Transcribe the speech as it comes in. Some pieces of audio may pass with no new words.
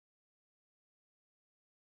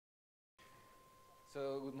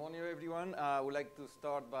So good morning, everyone. I would like to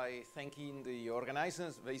start by thanking the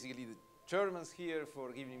organizers, basically the Germans here,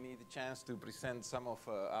 for giving me the chance to present some of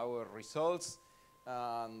our results.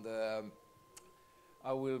 And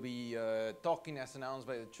I will be talking, as announced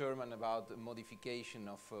by the chairman, about the modification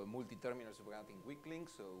of multi-terminal superconducting weak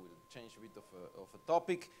links. So we'll change a bit of a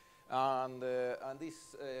topic. And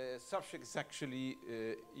this subject is actually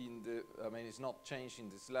in the, it's not changed in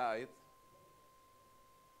the slide.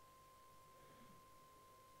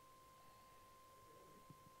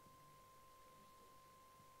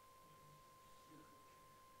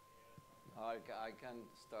 I can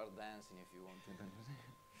start dancing if you want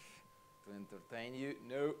to entertain you.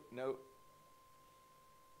 No.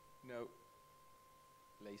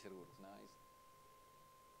 Laser works nice.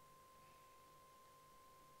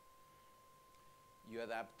 You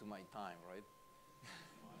adapt to my time, right?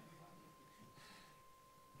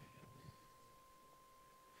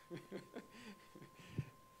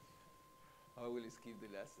 I will skip the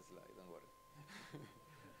last slide, don't worry.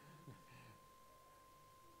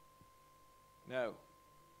 No.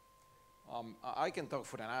 I can talk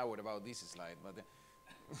for an hour about this slide, but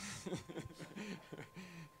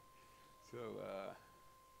so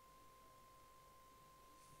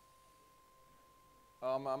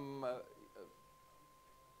I'm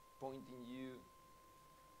pointing you.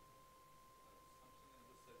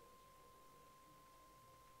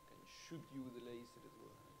 Can shoot you with the laser as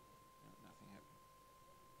well. No, nothing happened.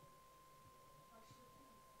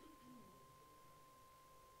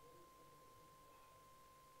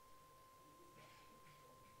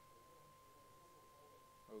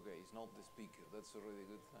 Okay, it's not the speaker. That's already a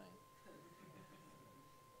good thing.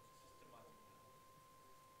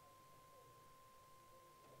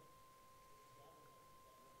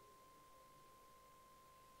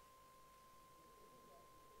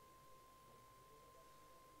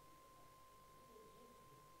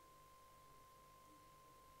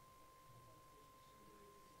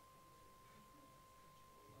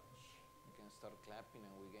 You can start clapping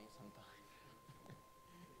and we gain some time.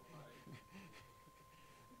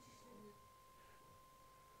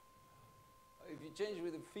 If you change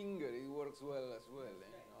with the finger, it works well as well.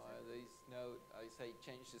 There is no, I say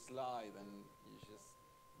change the slide and you just.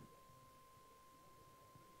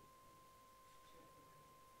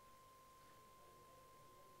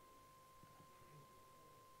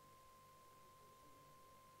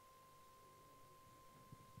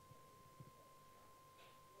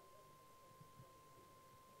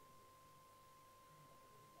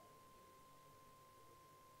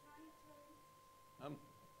 I'm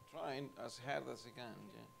trying as hard as I can,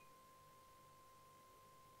 yeah.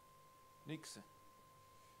 Nix.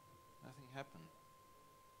 Nothing happened.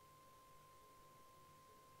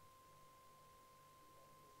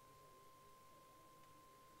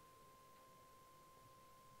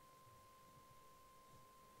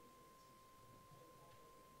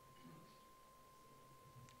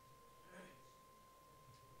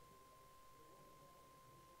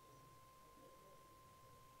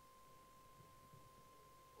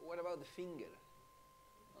 What about the finger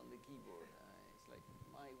on the keyboard? It's like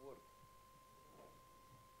my work.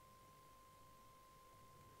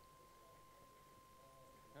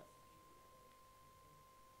 Yeah.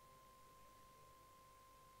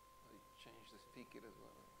 I changed the speaker as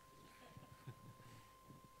well.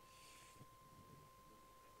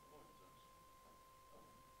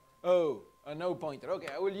 Oh, a no pointer. Okay,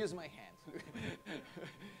 I will use my hand.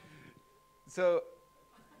 So,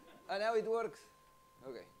 now it works.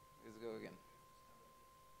 Okay. Let's go again.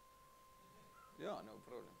 Yeah, no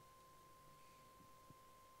problem.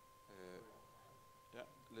 Yeah,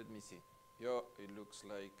 let me see. Yeah, it looks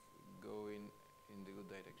like going in the good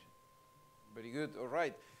direction. Very good, all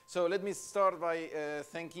right. So let me start by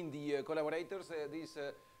thanking the collaborators. This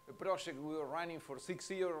project we were running for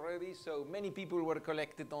 6 years already, so many people were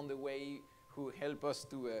collected on the way who help us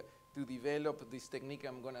to develop this technique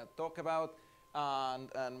I'm going to talk about.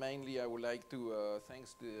 And mainly I would like to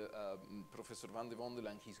thanks to Professor Van de Wondel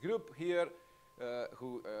and his group here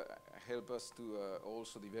who help us to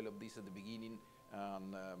also develop this at the beginning.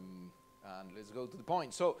 And let's go to the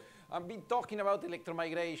point. So I've been talking about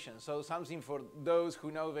electromigration. So something for those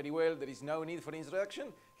who know very well, there is no need for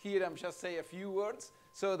introduction. Here I'm just say a few words.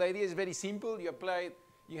 So the idea is very simple. You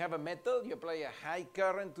have a metal, you apply a high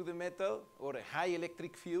current to the metal or a high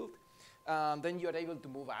electric field. And then you're able to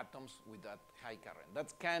move atoms with that high current.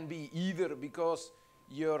 That can be either because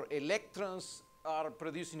your electrons are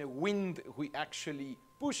producing a wind which actually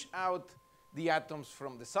push out the atoms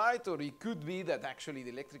from the side, or it could be that actually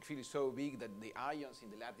the electric field is so big that the ions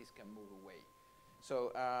in the lattice can move away.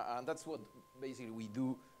 So, and that's what basically we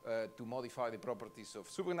do to modify the properties of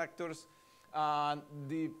superconductors.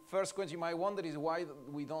 The first question you might wonder is why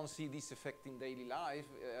we don't see this effect in daily life,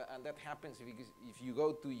 and that happens because if you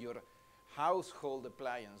go to your household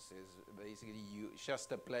appliances, basically you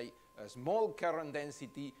just apply a small current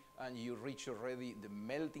density and you reach already the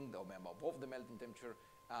melting, above the melting temperature,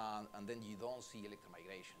 and then you don't see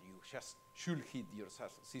electromigration. You just should hit your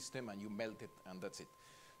system and you melt it, and that's it.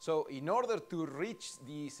 So in order to reach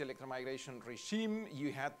this electromigration regime,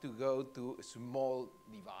 you had to go to small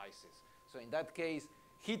devices. So in that case,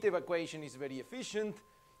 heat evacuation is very efficient,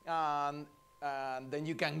 and then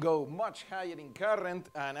you can go much higher in current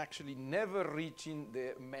and actually never reaching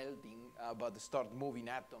the melting, but start moving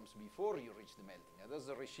atoms before you reach the melting. And that's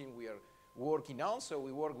the regime we are working on. So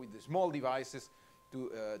we work with the small devices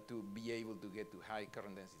to be able to get to high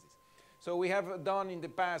current densities. So we have done in the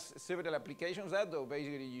past several applications of that, though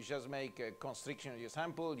basically you just make a constriction of your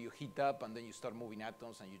sample, you heat up, and then you start moving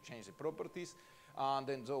atoms and you change the properties. And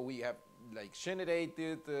then so we have like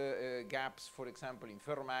generated gaps, for example, in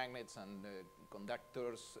ferromagnets and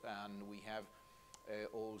conductors, and we have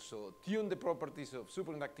also tuned the properties of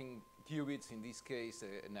superconducting qubits, in this case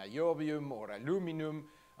niobium or aluminum.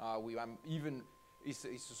 We even, it's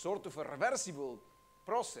a sort of a reversible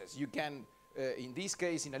process. You can, in this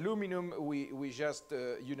case, in aluminum, we just,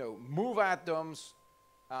 you know, move atoms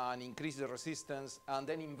and increase the resistance, and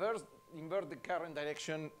then invert the current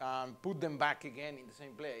direction and put them back again in the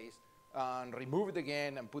same place, and remove it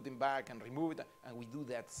again and put them back and remove it. And we do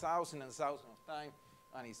that thousands and thousands of times,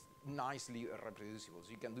 and it's nicely reproducible.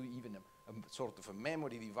 So you can do even a sort of a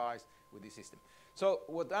memory device with this system. So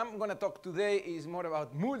what I'm going to talk today is more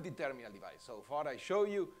about multi-terminal device. So far I show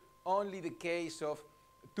you only the case of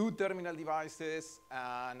two-terminal devices,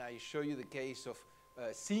 and I show you the case of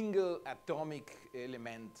single atomic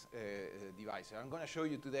element devices. I'm going to show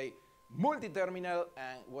you today multi-terminal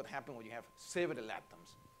and what happens when you have several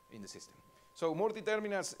atoms in the system. So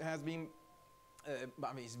multi-terminals has been,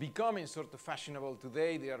 I mean, it's becoming sort of fashionable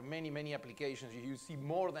today. There are many, many applications. You see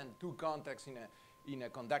more than two contacts in a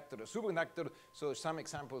conductor or superconductor. So some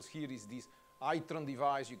examples here is this electron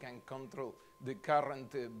device. You can control the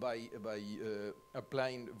current by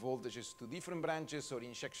applying voltages to different branches, or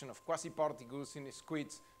injection of quasi-particles in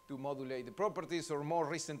squids to modulate the properties, or more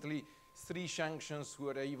recently, 3 junctions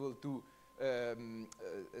were able to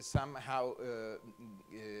somehow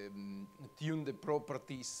tune the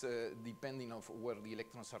properties depending on where the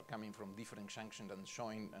electrons are coming from different junctions, and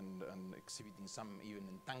showing and exhibiting some even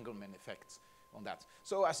entanglement effects on that.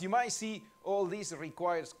 So as you might see, all this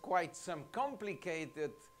requires quite some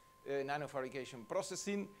complicated nanofabrication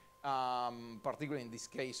processing, particularly in this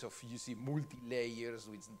case of you see multi-layers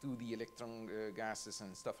with 2D electron gases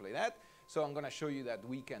and stuff like that. So I'm going to show you that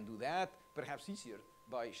we can do that, perhaps easier,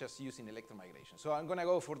 by just using electron migration. So I'm going to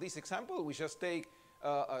go for this example. We just take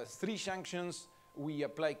 3 junctions. We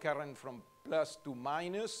apply current from plus to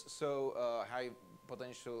minus, so high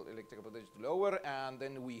potential, electrical potential to lower, and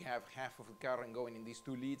then we have half of the current going in these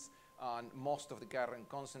 2 leads, and most of the current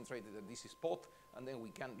concentrated at this spot, and then we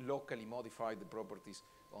can locally modify the properties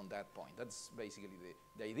on that point. That's basically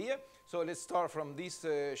the idea. So let's start from this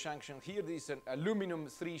junction here. This is an aluminum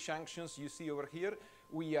 3 junctions you see over here.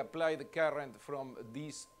 We apply the current from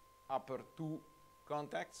these upper 2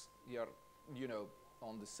 contacts. They are, you know,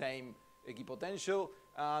 on the same equipotential,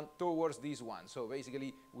 and towards this one. So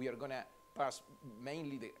basically we are going to pass,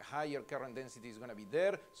 mainly the higher current density is going to be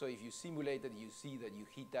there. So if you simulate it, you see that you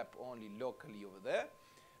heat up only locally over there.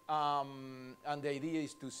 And the idea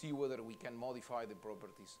is to see whether we can modify the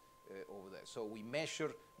properties over there. So we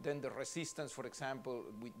measure then the resistance, for example,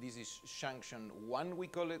 this is junction 1, we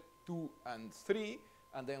call it, 2 and 3,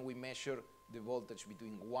 and then we measure the voltage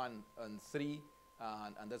between 1 and 3,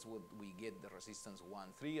 and that's what we get, the resistance 1,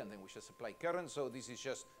 3, and then we just apply current. So this is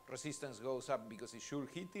just resistance goes up because it's sure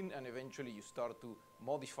heating, and eventually you start to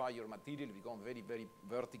modify your material, become very, very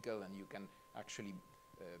vertical, and you can actually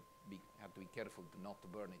have to be careful to not to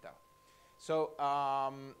burn it out. So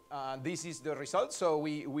this is the result. So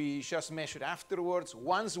we just measured afterwards.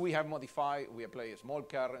 Once we have modified, we apply a small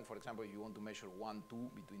current. For example, if you want to measure 1, 2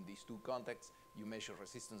 between these 2 contacts, you measure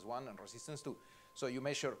resistance 1 and resistance 2. So you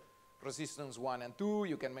measure resistance 1 and 2.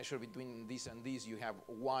 You can measure between this and this. You have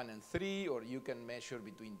 1 and 3, or you can measure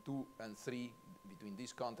between 2 and 3, between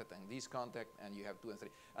this contact and this contact, and you have 2 and 3.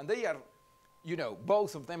 And they are, you know,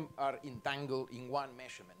 both of them are entangled in one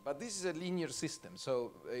measurement. But this is a linear system.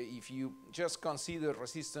 So if you just consider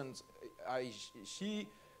resistance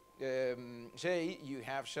J, you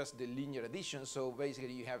have just the linear addition. So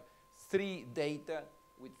basically you have 3 data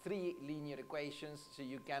with 3 linear equations. So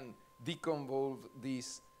you can deconvolve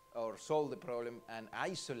this or solve the problem and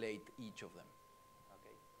isolate each of them.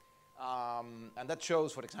 And that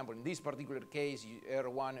shows, for example, in this particular case,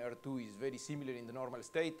 R1, R2 is very similar in the normal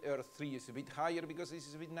state. R3 is a bit higher because this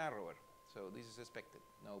is a bit narrower. So this is expected,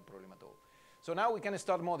 no problem at all. So now we can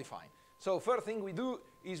start modifying. So first thing we do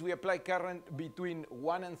is we apply current between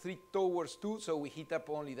 1 and 3 towards 2, so we heat up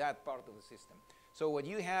only that part of the system. So what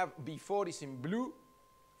you have before is in blue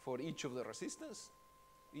for each of the resistance,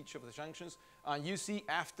 each of the junctions, and you see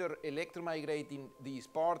after electromigrating this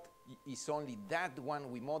part, is only that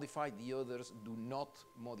one we modify, the others do not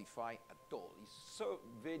modify at all. It's so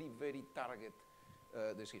very, very target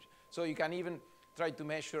description. So you can even try to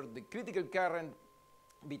measure the critical current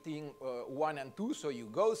between 1 and 2, so you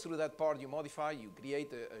go through that part, you modify, you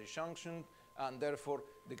create a junction, and therefore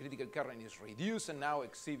the critical current is reduced and now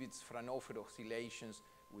exhibits Fraunhofer oscillations,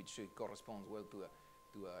 which corresponds well to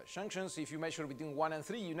junctions. If you measure between 1 and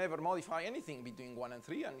 3, you never modify anything between 1 and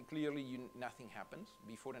 3, and clearly nothing happens.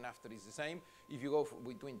 Before and after is the same. If you go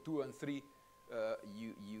between 2 and 3,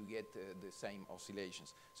 you get the same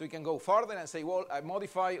oscillations. So you can go further and say, well, I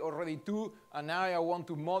modify already 2, and now I want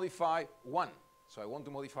to modify 1. So I want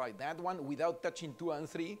to modify that one without touching 2 and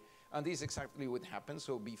 3, and this is exactly what happens.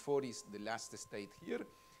 So before is the last state here,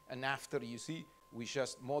 and after, you see, we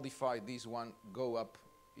just modify this one, go up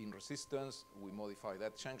in resistance, we modify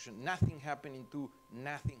that junction. Nothing happened in 2,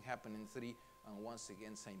 nothing happened in 3, and once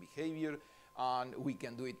again, same behavior. And we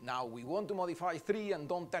can do it now. We want to modify 3 and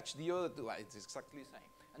don't touch the other 2. It's exactly the same.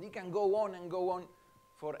 And you can go on and go on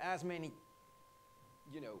for as many,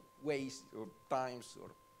 ways or times or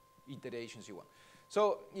iterations you want.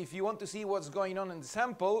 So if you want to see what's going on in the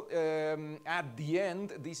sample, at the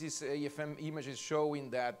end, this is AFM images showing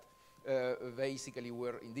that basically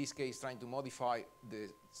we're, in this case, trying to modify the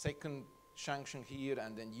second junction here,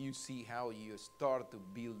 and then you see how you start to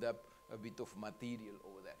build up a bit of material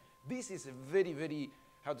over there. This is a very, very,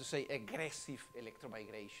 how to say, aggressive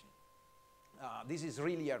electromigration. This is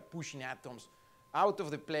really pushing atoms out of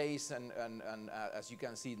the place, and as you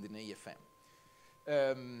can see in the AFM.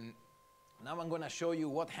 Now I'm going to show you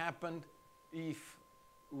what happened if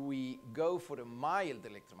we go for a mild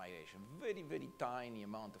electromigration. Very, very tiny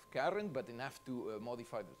amount of current, but enough to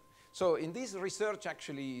modify the. So in this research,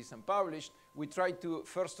 actually is unpublished, we try to,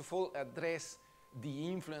 first of all, address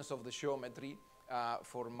the influence of the geometry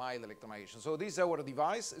for mild electromigration. So this is our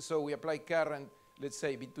device. So we apply current, let's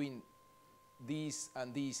say, between this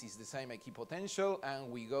and this is the same equipotential,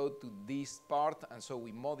 and we go to this part, and so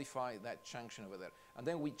we modify that junction over there. And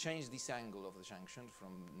then we change this angle of the junction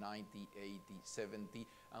from 90, 80, 70,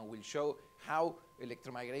 and we'll show how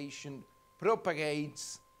electromigration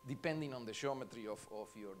propagates depending on the geometry of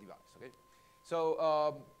your device, okay? So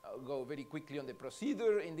I'll go very quickly on the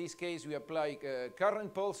procedure. In this case, we apply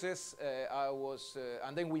current pulses,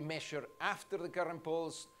 and then we measure after the current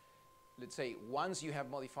pulse. Let's say once you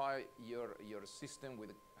have modified your system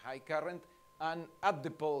with a high current, and at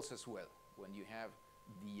the pulse as well, when you have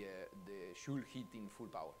the Joule heat in full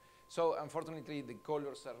power. So unfortunately, the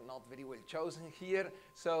colors are not very well chosen here.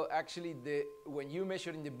 So actually, when you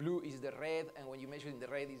measure in the blue is the red, and when you measure in the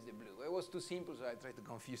red is the blue. It was too simple, so I tried to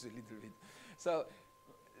confuse a little bit. So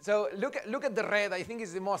look at the red. I think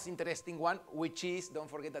is the most interesting one, which is, don't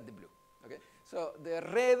forget that the blue. Okay. So the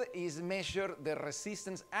red is measure the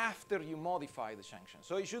resistance after you modify the junction.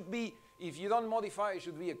 So it should be, if you don't modify, it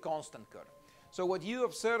should be a constant curve. So what you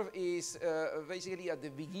observe is basically at the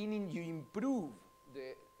beginning you improve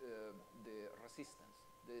the resistance.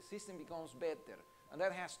 The system becomes better, and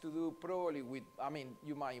that has to do probably with,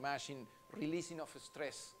 you might imagine releasing of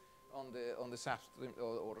stress on the substrate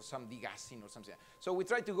or some degassing or something. So we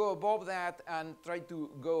try to go above that and try to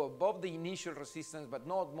go above the initial resistance, but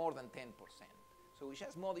not more than 10%. So we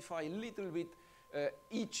just modify a little bit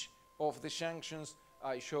each of the junctions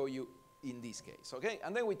I show you in this case, okay?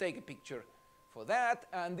 And then we take a picture for that,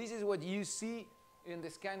 and this is what you see in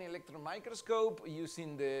the scanning electron microscope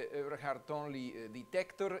using the Eberhard-only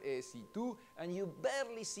detector, SE2, and you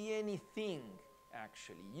barely see anything,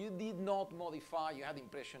 actually. You did not modify, you had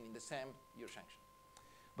impression in the SAM, your junction.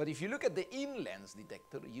 But if you look at the in-lens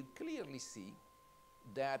detector, you clearly see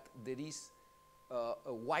that there is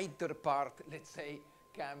a whiter part, let's say,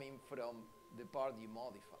 coming from the part you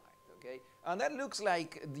modified, okay? And that looks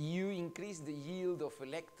like you increase the yield of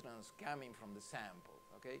electrons coming from the sample,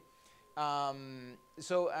 okay?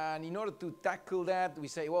 And in order to tackle that, we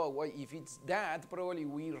say, well, if it's that, probably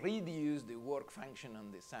we reduce the work function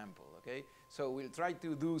on the sample, okay? So we'll try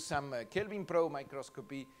to do some Kelvin probe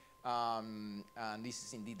microscopy, and this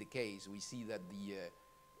is indeed the case. We see that the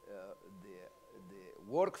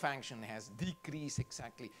work function has decreased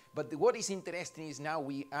exactly. But what is interesting is now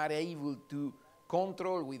we are able to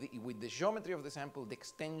control with the geometry of the sample the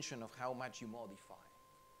extension of how much you modify.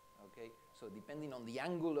 Okay, so depending on the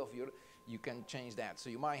angle of you can change that. So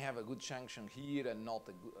you might have a good junction here and not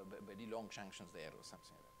a very long junctions there or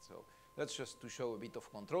something like that. So that's just to show a bit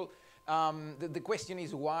of control. The question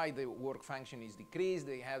is why the work function is decreased.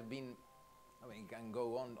 There have been, I mean, you can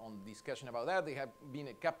go on discussion about that. There have been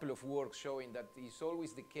a couple of works showing that it's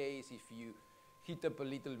always the case if you heat up a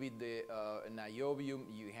little bit the niobium,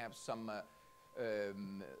 you have some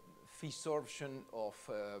fissorption of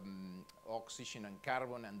oxygen and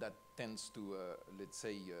carbon, and that tends to, let's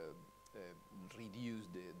say, reduce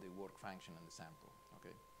the work function in the sample.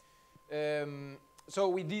 Okay. So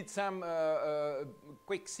we did some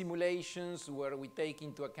quick simulations where we take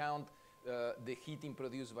into account the heating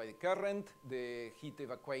produced by the current, the heat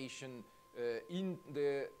evacuation in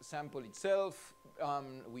the sample itself.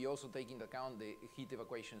 We also take into account the heat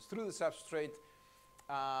evacuations through the substrate.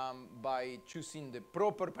 By choosing the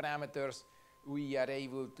proper parameters, we are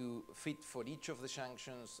able to fit for each of the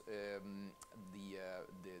junctions the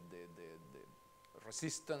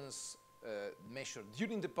resistance measured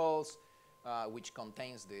during the pulse, which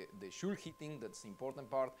contains the Joule heating. That's the important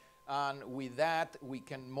part. And with that, we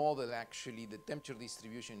can model actually the temperature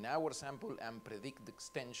distribution in our sample and predict the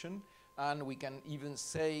extension. And we can even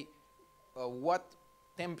say what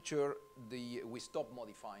temperature we stop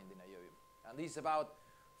modifying the niobium. And this is about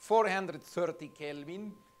 430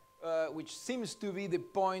 Kelvin, which seems to be the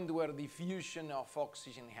point where diffusion of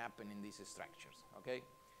oxygen happen in these structures. Okay,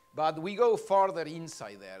 but we go further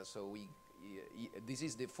inside there. So this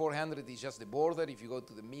is the 400 is just the border. If you go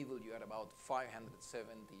to the middle, you are about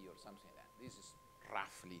 570 or something like that. This is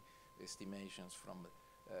roughly estimations from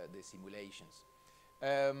the simulations.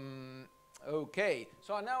 Okay,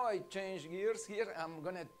 so now I change gears here. I'm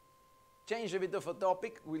going to change a bit of a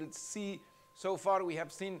topic. We'll see, so far we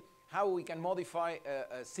have seen how we can modify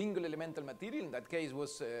a single elemental material. In that case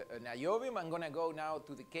was a niobium. I'm going to go now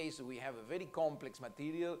to the case we have a very complex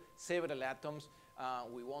material, several atoms.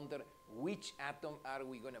 We wonder which atom are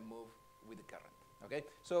we going to move with the current. Okay,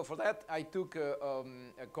 so for that I took a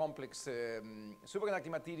complex superconducting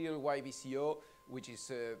material, YBCO, which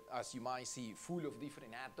is, as you might see, full of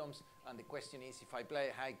different atoms. And the question is, if I apply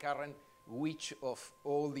a high current, which of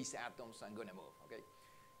all these atoms I'm going to move? Okay,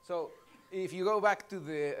 so if you go back to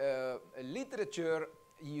the literature,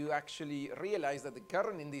 you actually realize that the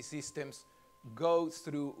current in these systems goes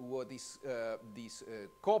through what is these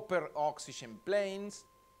copper-oxygen planes,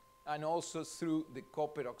 and also through the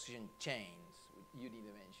copper-oxygen chains,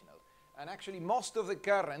 unidimensional. And actually, most of the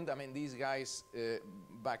current, I mean, these guys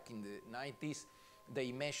back in the 90s,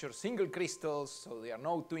 they measure single crystals, so there are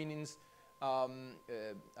no twinnings,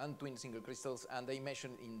 untwinned single crystals, and they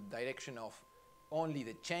measure in direction of only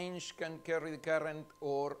the change can carry the current,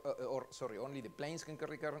 or sorry, only the planes can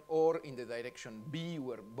carry current, or in the direction B,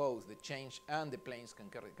 where both the change and the planes can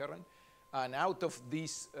carry current. And out of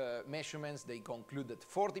these measurements, they conclude that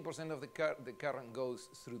 40% of the current goes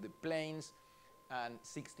through the planes, and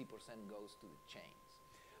 60% goes to the chains.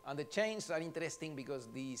 And the chains are interesting because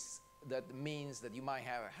that means that you might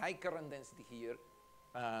have a high current density here,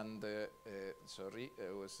 and sorry,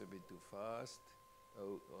 I was a bit too fast.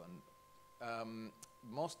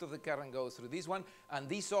 Most of the current goes through this one, and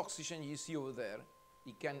this oxygen you see over there,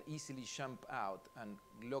 it can easily jump out and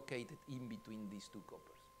locate it in between these two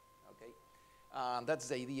coppers. Okay, that's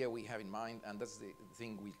the idea we have in mind, and that's the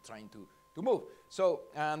thing we're trying to move. So,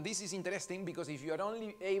 and this is interesting because if you are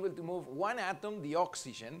only able to move one atom, the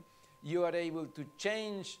oxygen, you are able to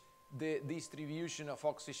change the distribution of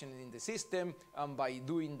oxygen in the system, and by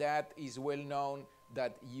doing that, is well known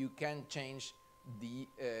that you can change the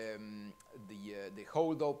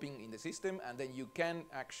whole doping in the system, and then you can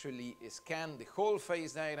actually scan the whole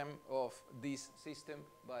phase diagram of this system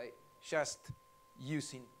by just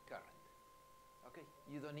using current. Okay,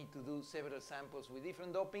 you don't need to do several samples with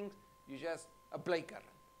different dopings. You just apply current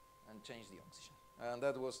and change the oxygen, and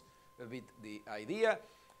that was a bit the idea.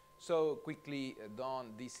 So quickly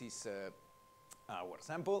done. This is our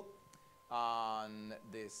sample. And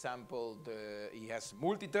the sample, it has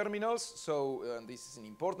multi-terminals, so this is an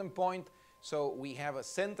important point. So we have a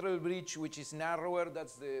central bridge which is narrower,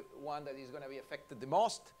 that's the one that is going to be affected the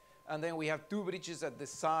most. And then we have two bridges at the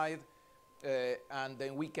side, and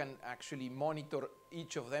then we can actually monitor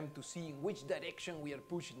each of them to see in which direction we are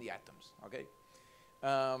pushing the atoms, okay?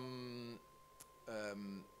 I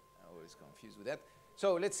was confused with that.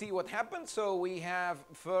 So let's see what happens. So we have,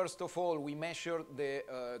 first of all, we measure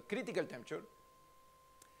the critical temperature.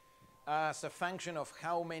 as a function of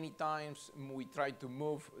how many times we try to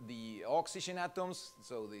move the oxygen atoms,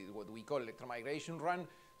 so what we call electromigration run.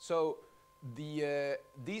 So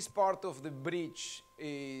this part of the bridge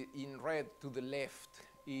in red to the left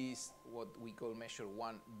is what we call measure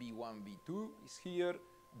 1, B1, B2 is here.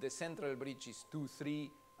 The central bridge is 2,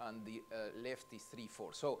 3, and the left is 3,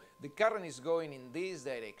 4. So the current is going in this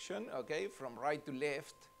direction, okay, from right to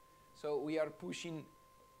left. So we are pushing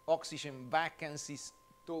oxygen vacancies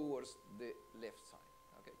towards the left side,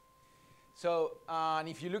 okay. So, and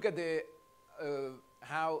if you look at the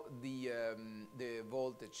how the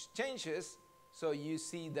voltage changes, so you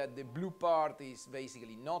see that the blue part is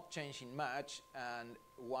basically not changing much, and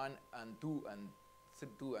 1 and 2 and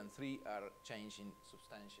 2 and 3 are changing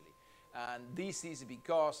substantially. And this is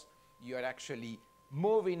because you are actually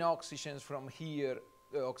moving oxygens from here,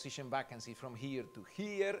 oxygen vacancy from here to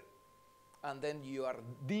here, and then you are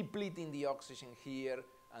depleting the oxygen here,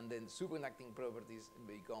 and then superconducting properties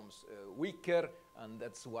becomes weaker, and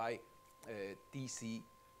that's why TC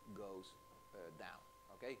goes down,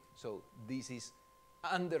 okay? So this is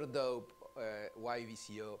underdope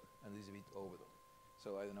YVCO, and this is a bit overdope.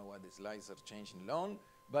 So I don't know why the slides are changing long,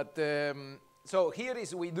 but so here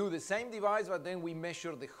is we do the same device, but then we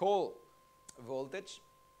measure the whole voltage.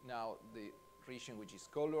 Now the region which is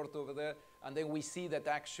colored over there, and then we see that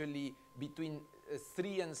actually between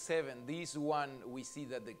 3 and 7, this one, we see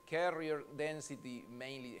that the carrier density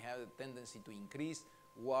mainly has a tendency to increase,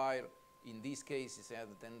 while in this case it has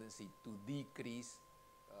a tendency to decrease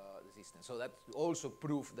the system. So that also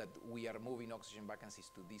proof that we are moving oxygen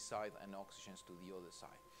vacancies to this side and oxygens to the other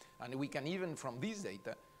side. And we can even from this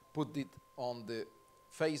data put it on the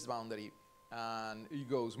phase boundary, and it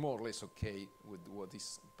goes more or less okay with what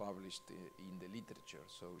is published in the literature,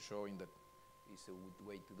 so showing that it's a good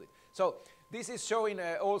way to do it. So this is showing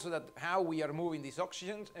also that how we are moving these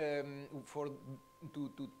oxygens.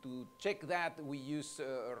 To check that, we use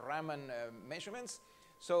Raman measurements.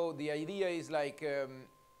 So the idea is like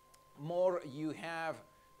more you have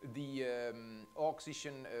the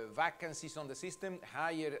oxygen vacancies on the system,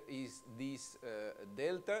 higher is this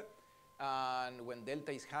delta. And when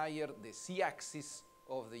delta is higher, the z-axis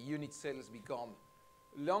of the unit cells become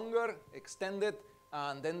longer, extended,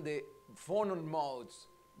 and then the phonon modes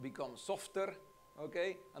become softer,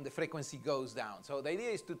 okay, and the frequency goes down. So the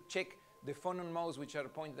idea is to check the phonon modes, which are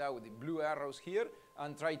pointed out with the blue arrows here,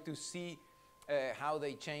 and try to see how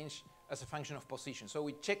they change as a function of position. So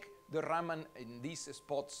we check the Raman in these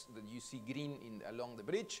spots that you see green along the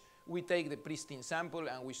bridge. We take the pristine sample,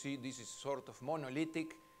 and we see this is sort of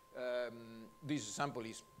monolithic. This sample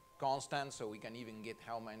is constant, so we can even get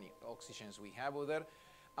how many oxygens we have over there.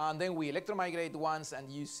 And then we electromigrate once, and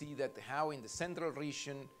you see that how in the central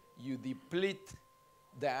region you deplete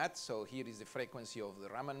that. So here is the frequency of the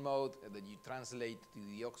Raman mode that you translate to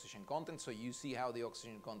the oxygen content. So you see how the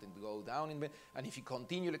oxygen content go down and if you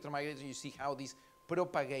continue electromigrating, you see how these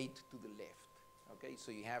propagate to the left. Okay,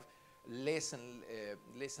 so you have less and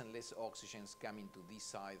less oxygens coming to this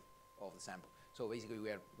side of the sample. So basically we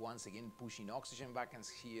are once again pushing oxygen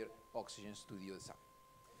vacancies here, oxygens to the other side.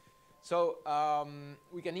 So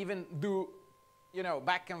we can even do, you know,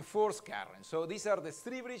 back and forth current. So these are the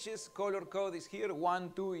 3 bridges. Color code is here.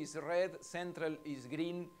 1, 2 is red, central is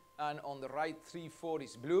green, and on the right 3, 4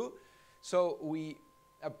 is blue. So we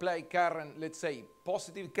apply current, let's say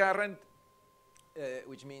positive current,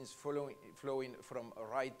 which means flowing from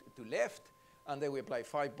right to left, and then we apply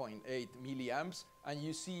 5.8 milliamps, and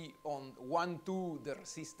you see on 1, 2 the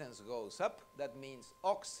resistance goes up. That means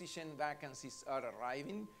oxygen vacancies are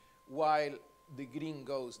arriving, while the green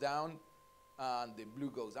goes down and the blue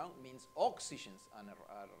goes down. Means oxygens are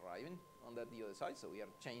arriving on the other side. So we are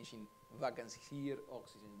changing vacancies here,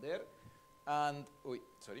 oxygen there, and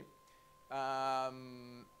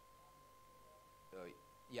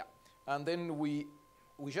yeah, and then we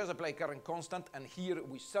just apply current constant, and here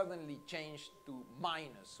we suddenly change to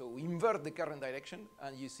minus. So we invert the current direction,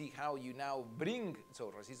 and you see how you now bring,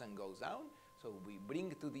 so resistance goes down. So we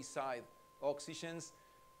bring to this side oxygens,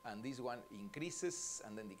 and this one increases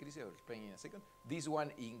and then decreases. I'll explain in a second. This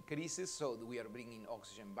one increases, so we are bringing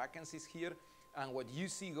oxygen vacancies here. And what you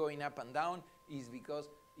see going up and down is because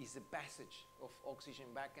it's a passage of oxygen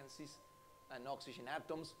vacancies and oxygen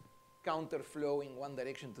atoms counterflowing one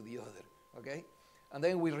direction to the other, okay? And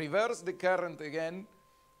then we reverse the current again,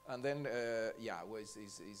 and then, yeah, well, it's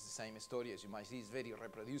the same story. As you might see, it's very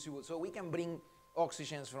reproducible. So we can bring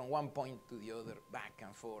oxygens from one point to the other, back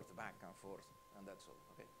and forth, and that's all,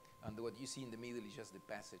 okay? And what you see in the middle is just the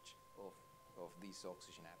passage of these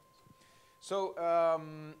oxygen atoms. So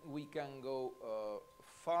we can go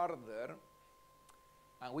further.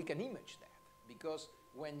 And we can image that, because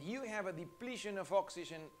when you have a depletion of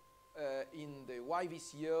oxygen in the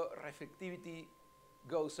YVCO, reflectivity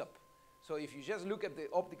goes up. So if you just look at the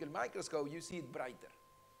optical microscope, you see it brighter.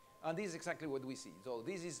 And this is exactly what we see. So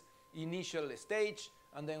this is initial stage,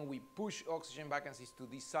 and then we push oxygen vacancies to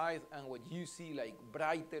this side, and what you see like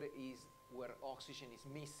brighter is where oxygen is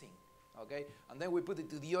missing, okay? And then we put it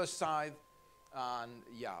to the other side, and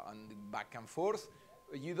yeah, and back and forth.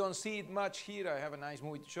 You don't see it much here. I have a nice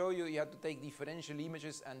movie to show you. You have to take differential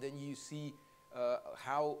images, and then you see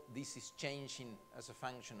how this is changing as a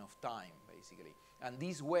function of time, basically. And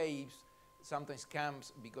these waves sometimes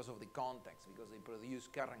comes because of the contacts, because they produce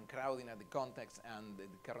current crowding at the contacts, and the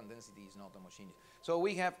current density is not homogeneous. So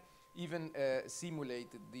we have even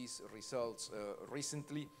simulated these results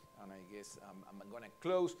recently, and I guess I'm going to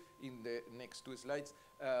close in the next 2 slides.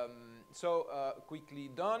 Quickly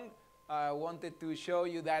done. I wanted to show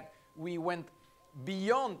you that we went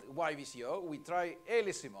beyond YVCO. We try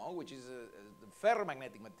LSMO, which is a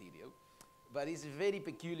ferromagnetic material, but it's a very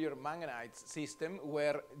peculiar manganite system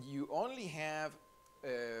where you only have,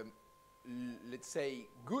 let's say,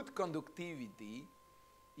 good conductivity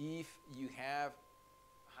if you have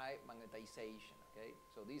high magnetization, okay?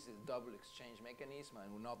 So this is double exchange mechanism.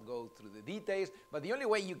 I will not go through the details, but the only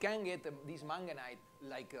way you can get this manganite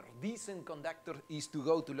like a decent conductor is to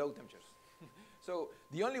go to low temperatures. So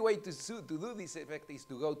the only way to do this effect is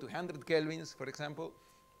to go to 100 kelvins, for example,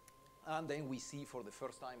 and then we see for the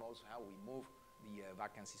first time also how we move the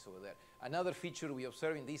vacancies over there. Another feature we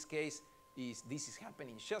observe in this case is this is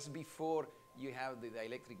happening just before you have the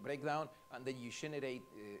dielectric breakdown, and then you generate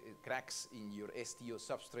cracks in your STO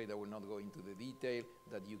substrate. I will not go into the detail,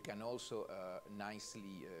 that you can also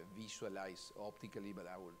nicely visualize optically, but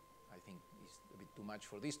I think it's a bit too much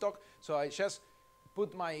for this talk. So I just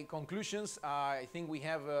put my conclusions. I think we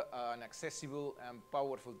have an accessible and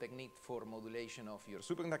powerful technique for modulation of your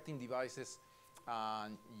superconducting devices.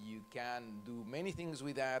 And you can do many things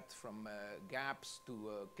with that, from gaps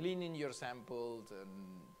to cleaning your samples,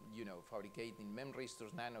 and fabricating MEM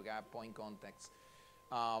resistors, nano gap, point contacts.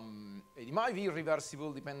 It might be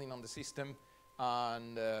reversible depending on the system,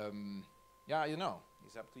 and yeah,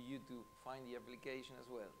 it's up to you to find the application as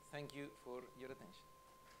well. Thank you for your attention.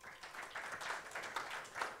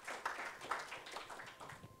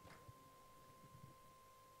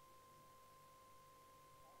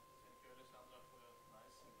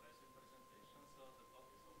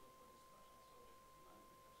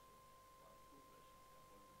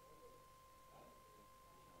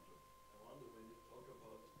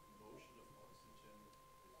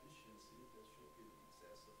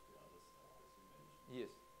 Yes.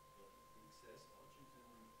 But excess oxygen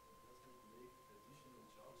doesn't make additional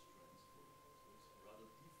charge transfer, so it's rather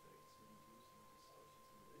defects inducing this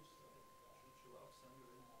oxygen wedge side should show up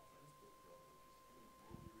somewhere in the transport properties,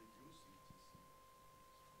 maybe reducing TC.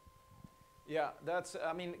 Yeah, that's,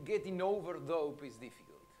 I mean, getting over dope is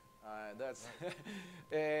difficult. That's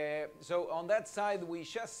so on that side, we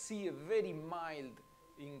just see a very mild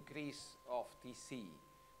increase of TC.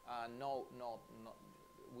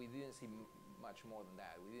 We didn't see much more than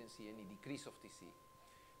that. We didn't see any decrease of TC.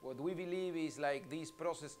 What we believe is like this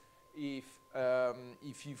process, if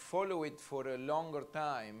you follow it for a longer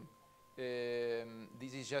time,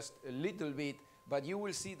 this is just a little bit, but you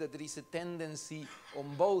will see that there is a tendency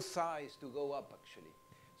on both sides to go up, actually.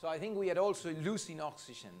 So I think we are also losing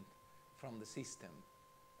oxygen from the system,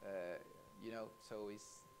 so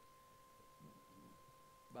it's,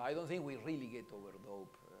 but I don't think we really get over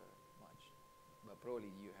dope much, but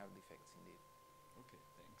probably you have defects indeed. Okay,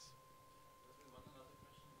 thanks. Does we want another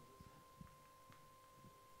question on this?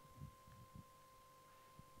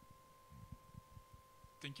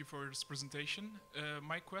 Thank you for this presentation.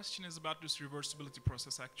 My question is about this reversibility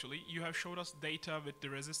process, actually. You have showed us data with the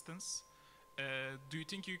resistance. Do you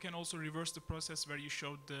think you can also reverse the process where you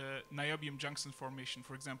showed the niobium junction formation,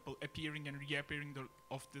 for example, appearing and reappearing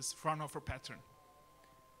of this Fraunhofer pattern?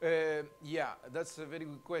 Yeah, that's a very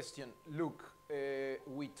good question. Look,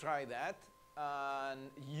 we try that,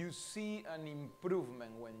 and you see an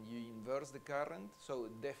improvement when you inverse the current, so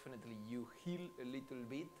definitely you heal a little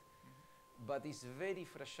bit, but it's very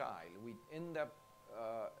fragile. We end up,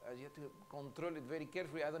 you have to control it very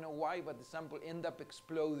carefully. I don't know why, but the sample end up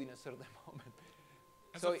exploding at a certain moment.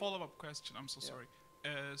 As so a follow-up question, I'm so sorry.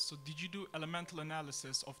 So did you do elemental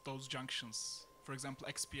analysis of those junctions? For example,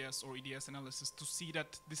 XPS or EDS analysis, to see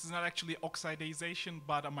that this is not actually oxidization,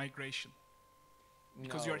 but a migration?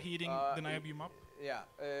 Because you're heating the niobium up? Yeah,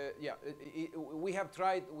 we have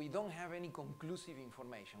tried, we don't have any conclusive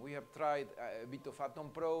information. We have tried a bit of atom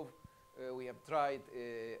probe, We have tried,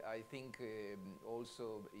 I think,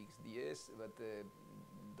 also XDS, but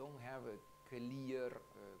don't have a clear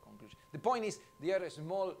conclusion. The point is, there are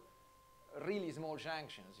small, really small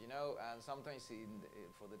junctions, you know, and sometimes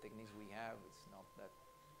for the techniques we have, it's not that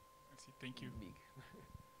I see. Thank you. big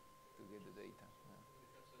to get the data. Yeah.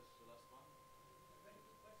 Perhaps that's the last one. Very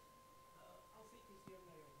good question. How thick is your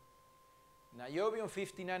niobium? Niobium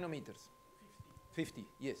 50 nanometers. 50. 50,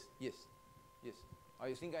 yes, yes, yes.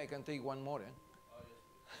 I think I can take one more, eh? Oh, yes,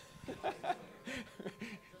 please.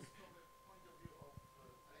 Just from the point of view of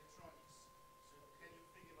electronics, so can you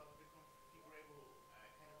think about the configurable kind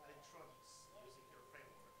of electronics using your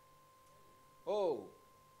framework? Oh,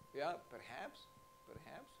 yeah, perhaps.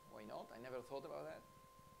 Why not? I never thought about that.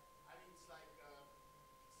 I mean, it's like, it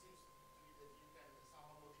seems to me that you can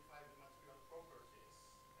somehow modify the material properties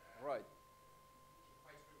Right. in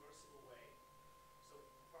quite reversible way. So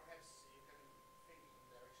perhaps you can think in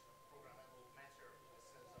the direction of programmable matter in the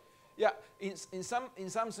sense of... Yeah, in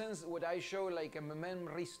some sense, what I show like a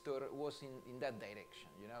memristor was in that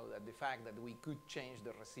direction. You know, that the fact that we could change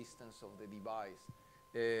the resistance of the device,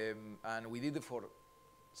 and we did it for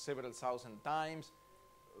several thousand times,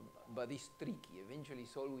 but it's tricky. Eventually,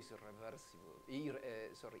 it's always irreversible.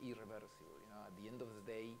 Irreversible. You know, at the end of the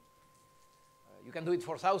day, you can do it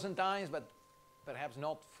for 1,000 times, but perhaps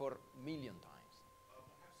not for million times.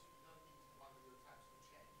 perhaps you don't need 1 million times to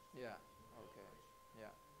change. Yeah. Okay.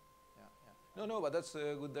 Yeah. No, but that's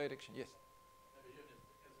a good direction. Yes. Maybe you can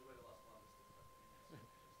the very last one is the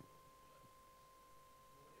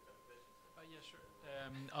Yeah, sure.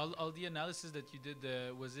 All the analysis that you did,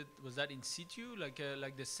 was that in situ, like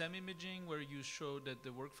the SEM imaging where you showed that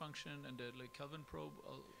the work function and the like Kelvin probe?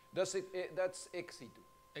 That's ex situ.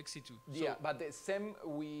 Ex situ. Yeah, but the SEM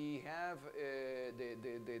we have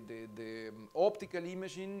the optical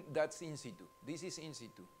imaging, that's in situ. This is in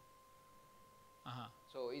situ.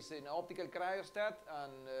 So it's an optical cryostat,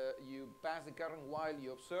 and you pass the current while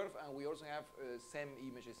you observe, and we also have SEM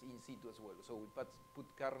images in situ as well. So we put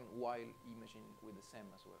current while imaging with the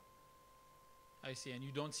SEM as well. I see, and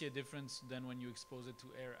you don't see a difference then when you expose it to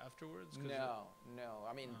air afterwards? No.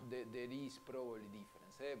 I mean, there is probably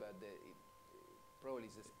difference, but probably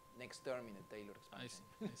it's the next term in a Taylor expansion.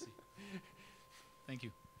 I see. Thank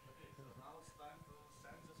you.